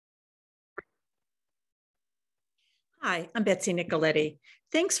Hi, I'm Betsy Nicoletti.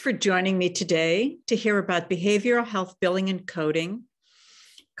 Thanks for joining me today to hear about behavioral health billing and coding,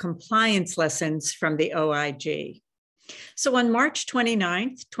 compliance lessons from the OIG. So on March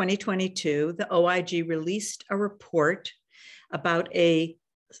 29th, 2022, the OIG released a report about a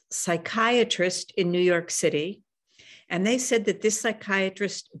psychiatrist in New York City. And they said that this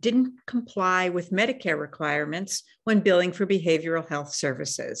psychiatrist didn't comply with Medicare requirements when billing for behavioral health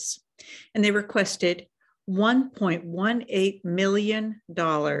services. And they requested $1.18 million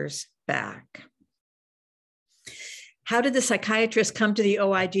back. How did the psychiatrist come to the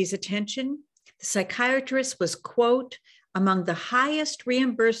OIG's attention? The psychiatrist was, quote, among the highest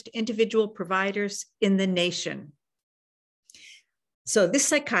reimbursed individual providers in the nation. So this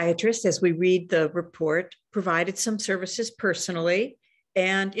psychiatrist, as we read the report, provided some services personally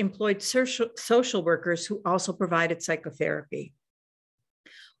and employed social workers who also provided psychotherapy.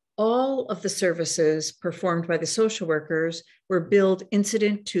 All of the services performed by the social workers were billed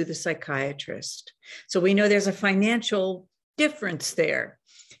incident to the psychiatrist. So we know there's a financial difference there.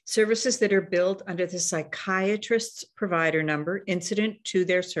 Services that are billed under the psychiatrist's provider number, incident to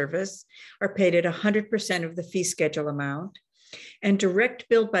their service, are paid at 100% of the fee schedule amount, and direct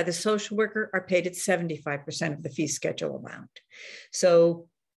billed by the social worker are paid at 75% of the fee schedule amount. So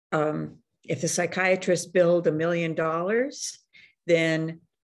if the psychiatrist billed $1 million, then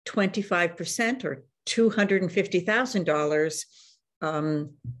 25% or $250,000.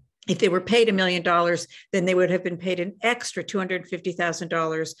 If they were paid $1 million, then they would have been paid an extra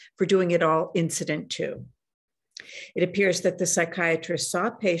 $250,000 for doing it all incident to. It appears that the psychiatrist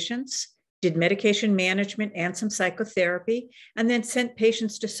saw patients, did medication management and some psychotherapy, and then sent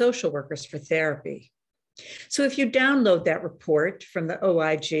patients to social workers for therapy. So if you download that report from the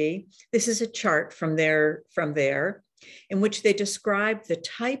OIG, this is a chart from there in which they describe the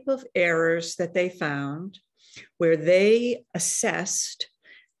type of errors that they found, where they assessed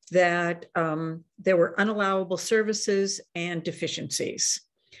that there were unallowable services and deficiencies.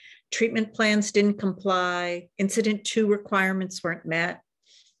 Treatment plans didn't comply, incident to requirements weren't met,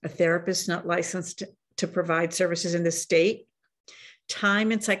 a therapist not licensed to provide services in the state,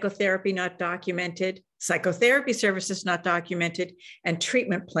 time in psychotherapy not documented, psychotherapy services not documented, and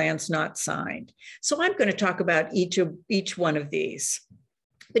treatment plans not signed. So I'm going to talk about each one of these.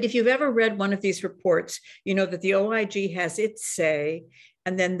 But if you've ever read one of these reports, you know that the OIG has its say,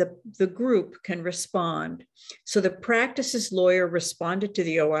 and then the group can respond. So the practices lawyer responded to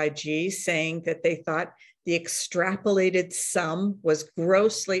the OIG saying that they thought the extrapolated sum was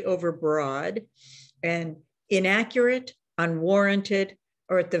grossly overbroad and inaccurate, unwarranted,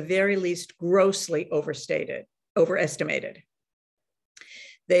 or at the very least, grossly overestimated.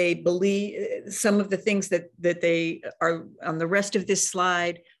 They believe some of the things that they are on the rest of this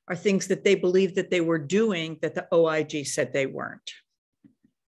slide are things that they believe that they were doing that the OIG said they weren't.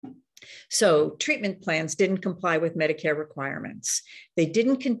 So treatment plans didn't comply with Medicare requirements. They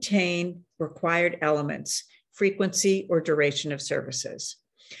didn't contain required elements, frequency or duration of services.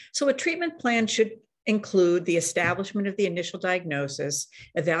 So a treatment plan should include the establishment of the initial diagnosis,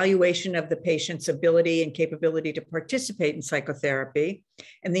 evaluation of the patient's ability and capability to participate in psychotherapy,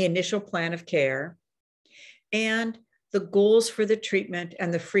 and the initial plan of care, and the goals for the treatment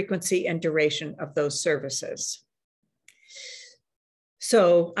and the frequency and duration of those services.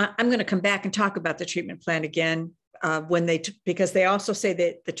 So I'm going to come back and talk about the treatment plan again because they also say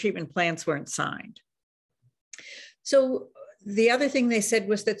that the treatment plans weren't signed. So the other thing they said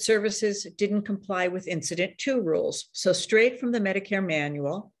was that services didn't comply with incident to rules. So straight from the Medicare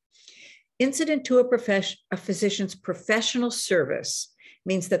manual, incident to a physician's professional service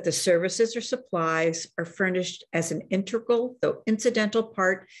means that the services or supplies are furnished as an integral, though incidental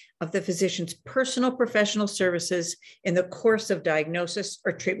part of the physician's personal professional services in the course of diagnosis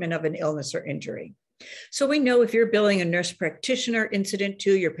or treatment of an illness or injury. So we know if you're billing a nurse practitioner incident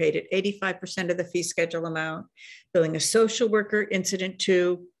to, you're paid at 85% of the fee schedule amount. Billing a social worker incident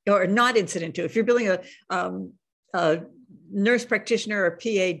to, or not incident to, if you're billing a nurse practitioner or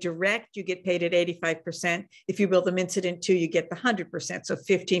PA direct, you get paid at 85%. If you bill them incident to, you get the 100%, so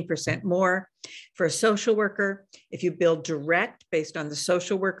 15% more. For a social worker, if you bill direct based on the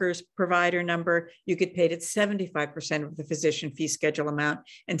social worker's provider number, you get paid at 75% of the physician fee schedule amount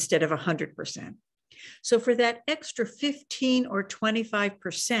instead of 100%. So for that extra 15 or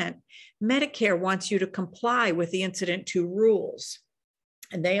 25%, Medicare wants you to comply with the incident to rules.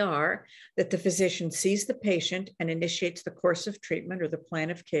 And they are that the physician sees the patient and initiates the course of treatment or the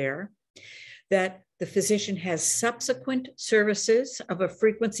plan of care, that the physician has subsequent services of a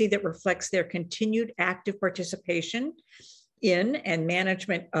frequency that reflects their continued active participation in and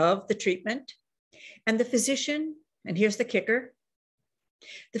management of the treatment, and the physician And here's the kicker.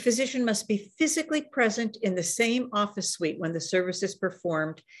 The physician must be physically present in the same office suite when the service is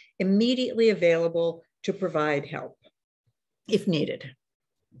performed, immediately available to provide help if needed.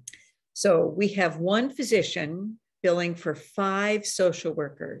 So we have one physician billing for 5 social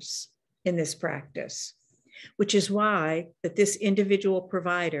workers in this practice, which is why that this individual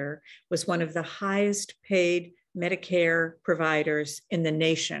provider was one of the highest paid Medicare providers in the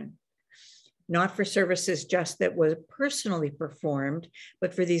nation, not for services just that were personally performed,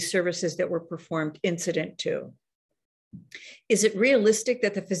 but for these services that were performed incident to. Is it realistic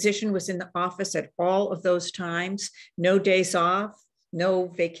that the physician was in the office at all of those times? No days off, no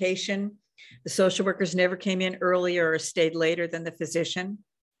vacation? The social workers never came in earlier or stayed later than the physician?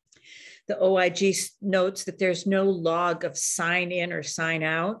 The OIG notes that there's no log of sign in or sign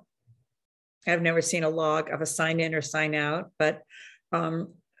out. I've never seen a log of a sign in or sign out, but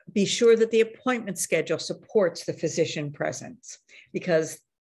be sure that the appointment schedule supports the physician presence, because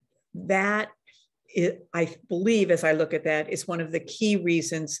that, I believe, as I look at that, is one of the key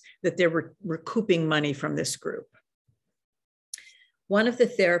reasons that they're recouping money from this group. One of the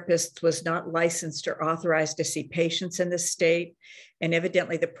therapists was not licensed or authorized to see patients in the state, and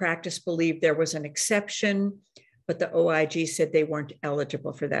evidently the practice believed there was an exception, but the OIG said they weren't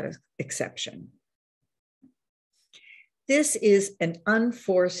eligible for that exception. This is an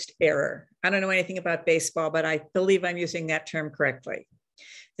unforced error. I don't know anything about baseball, but I believe I'm using that term correctly.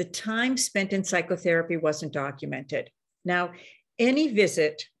 The time spent in psychotherapy wasn't documented. Now, any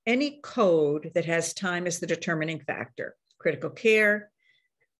visit, any code that has time as the determining factor, critical care,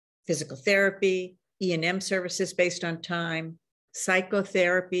 physical therapy, E&M services based on time,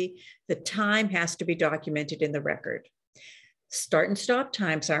 psychotherapy, the time has to be documented in the record. Start and stop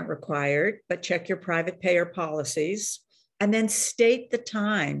times aren't required, but check your private payer policies and then state the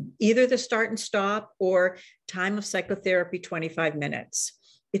time, either the start and stop or time of psychotherapy, 25 minutes.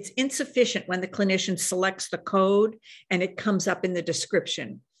 It's insufficient when the clinician selects the code and it comes up in the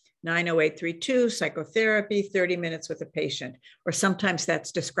description. 90832, psychotherapy, 30 minutes with a patient, or sometimes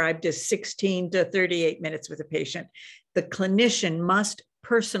that's described as 16 to 38 minutes with a patient. The clinician must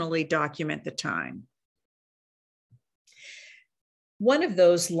personally document the time. One of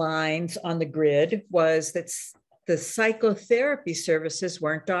those lines on the grid was that the psychotherapy services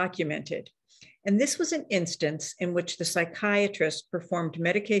weren't documented. And this was an instance in which the psychiatrist performed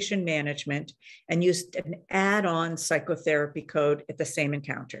medication management and used an add-on psychotherapy code at the same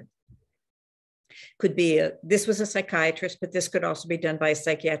encounter. Could be, this was a psychiatrist, but this could also be done by a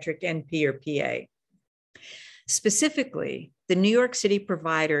psychiatric NP or PA. Specifically, the New York City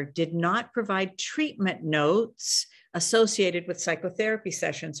provider did not provide treatment notes associated with psychotherapy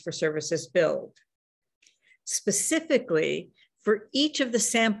sessions for services billed. Specifically, for each of the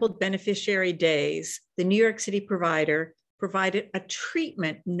sampled beneficiary days, the New York City provider provided a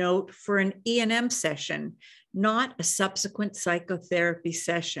treatment note for an E&M session, not a subsequent psychotherapy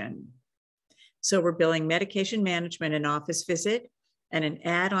session. So we're billing medication management and office visit and an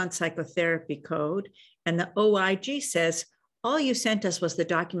add-on psychotherapy code. And the OIG says, all you sent us was the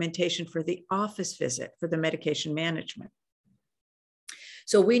documentation for the office visit for the medication management.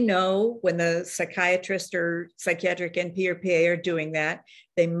 So we know when the psychiatrist or psychiatric NP or PA are doing that,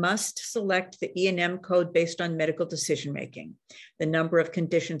 they must select the E&M code based on medical decision-making, the number of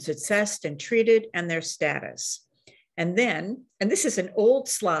conditions assessed and treated, and their status. And then, and this is an old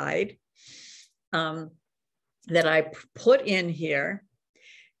slide that I put in here,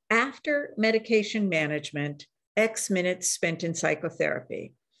 after medication management, X minutes spent in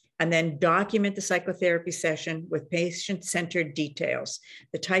psychotherapy, and then document the psychotherapy session with patient-centered details,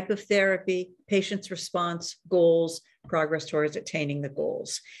 the type of therapy, patient's response, goals, progress towards attaining the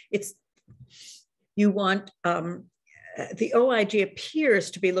goals. You want, the OIG appears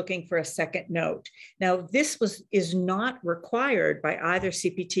to be looking for a second note. Now, this is not required by either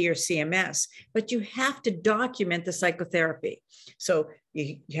CPT or CMS, but you have to document the psychotherapy. So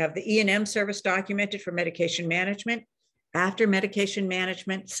you have the E&M service documented for medication management. After medication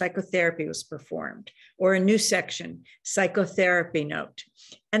management, psychotherapy was performed, or a new section, psychotherapy note,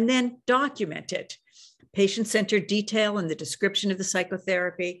 and then document it. Patient-centered detail in the description of the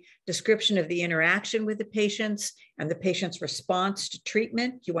psychotherapy, description of the interaction with the patients and the patient's response to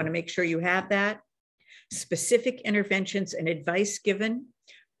treatment. You want to make sure you have that. Specific interventions and advice given,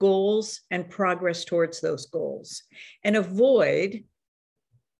 goals and progress towards those goals. And avoid,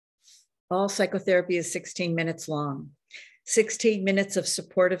 all psychotherapy is 16 minutes long. 16 minutes of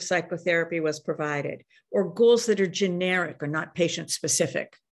supportive psychotherapy was provided, or goals that are generic or not patient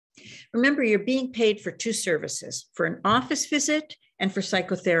specific. Remember, you're being paid for 2 services, for an office visit and for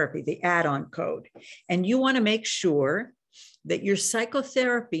psychotherapy, the add-on code. And you want to make sure that your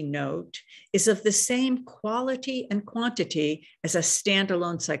psychotherapy note is of the same quality and quantity as a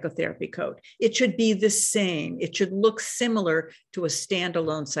standalone psychotherapy code. It should be the same. It should look similar to a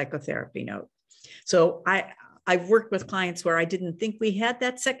standalone psychotherapy note. So I've worked with clients where I didn't think we had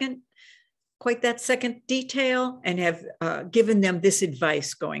quite that second detail, and have given them this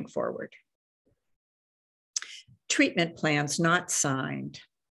advice going forward. Treatment plans not signed.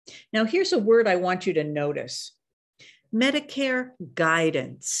 Now, here's a word I want you to notice. Medicare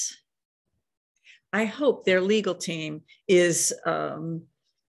guidance. I hope their legal team is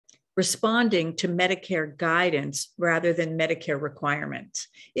responding to Medicare guidance rather than Medicare requirements.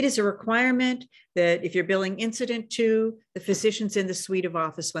 It is a requirement that if you're billing incident to, the physician's in the suite of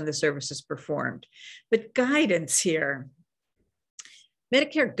office when the service is performed. But guidance here,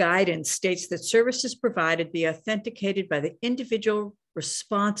 Medicare guidance states that services provided be authenticated by the individual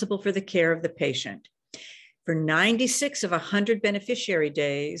responsible for the care of the patient. For 96 of 100 beneficiary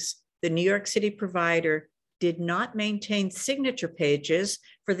days, the New York City provider did not maintain signature pages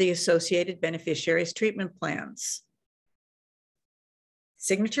for the associated beneficiaries' treatment plans.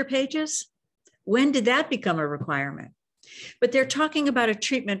 Signature pages? When did that become a requirement? But they're talking about a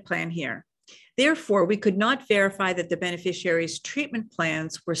treatment plan here. Therefore, we could not verify that the beneficiaries' treatment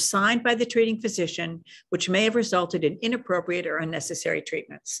plans were signed by the treating physician, which may have resulted in inappropriate or unnecessary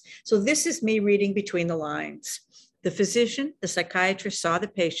treatments. So this is me reading between the lines. The physician, the psychiatrist, saw the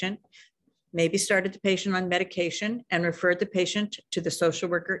patient, maybe started the patient on medication, and referred the patient to the social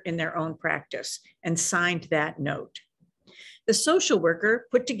worker in their own practice and signed that note. The social worker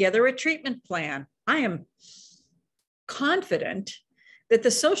put together a treatment plan. I am confident that the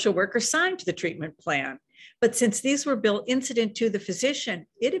social worker signed the treatment plan. But since these were billed incident to the physician,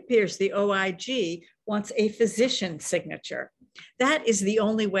 it appears the OIG wants a physician signature. That is the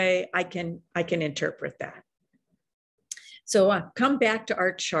only way I can interpret that. So come back to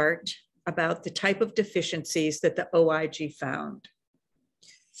our chart about the type of deficiencies that the OIG found.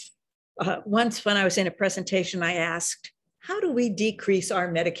 Once when I was in a presentation, I asked, how do we decrease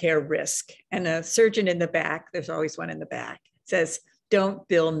our Medicare risk? And a surgeon in the back, there's always one in the back, says, don't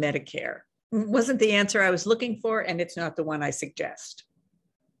bill Medicare. It wasn't the answer I was looking for, and it's not the one I suggest.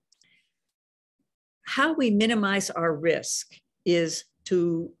 How we minimize our risk is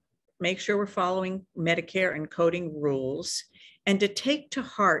to make sure we're following Medicare and coding rules, and to take to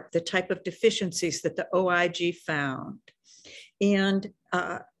heart the type of deficiencies that the OIG found, and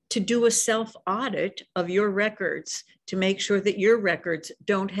to do a self-audit of your records to make sure that your records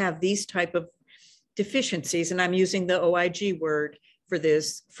don't have these type of deficiencies. And I'm using the OIG word for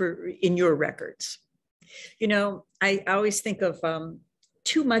this in your records. You know, I always think of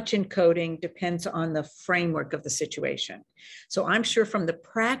too much encoding depends on the framework of the situation. So I'm sure from the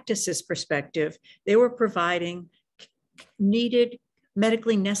practice's perspective, they were providing needed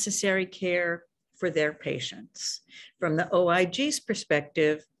medically necessary care for their patients. From the OIG's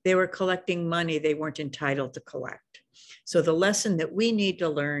perspective, they were collecting money they weren't entitled to collect. So the lesson that we need to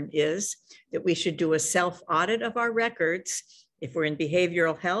learn is that we should do a self-audit of our records if we're in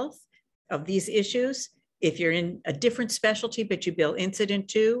behavioral health of these issues, if you're in a different specialty, but you bill incident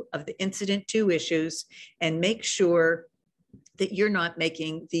to of the incident to issues, and make sure that you're not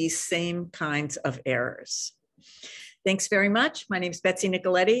making these same kinds of errors. Thanks very much. My name is Betsy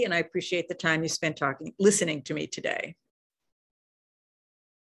Nicoletti, and I appreciate the time you spent listening to me today.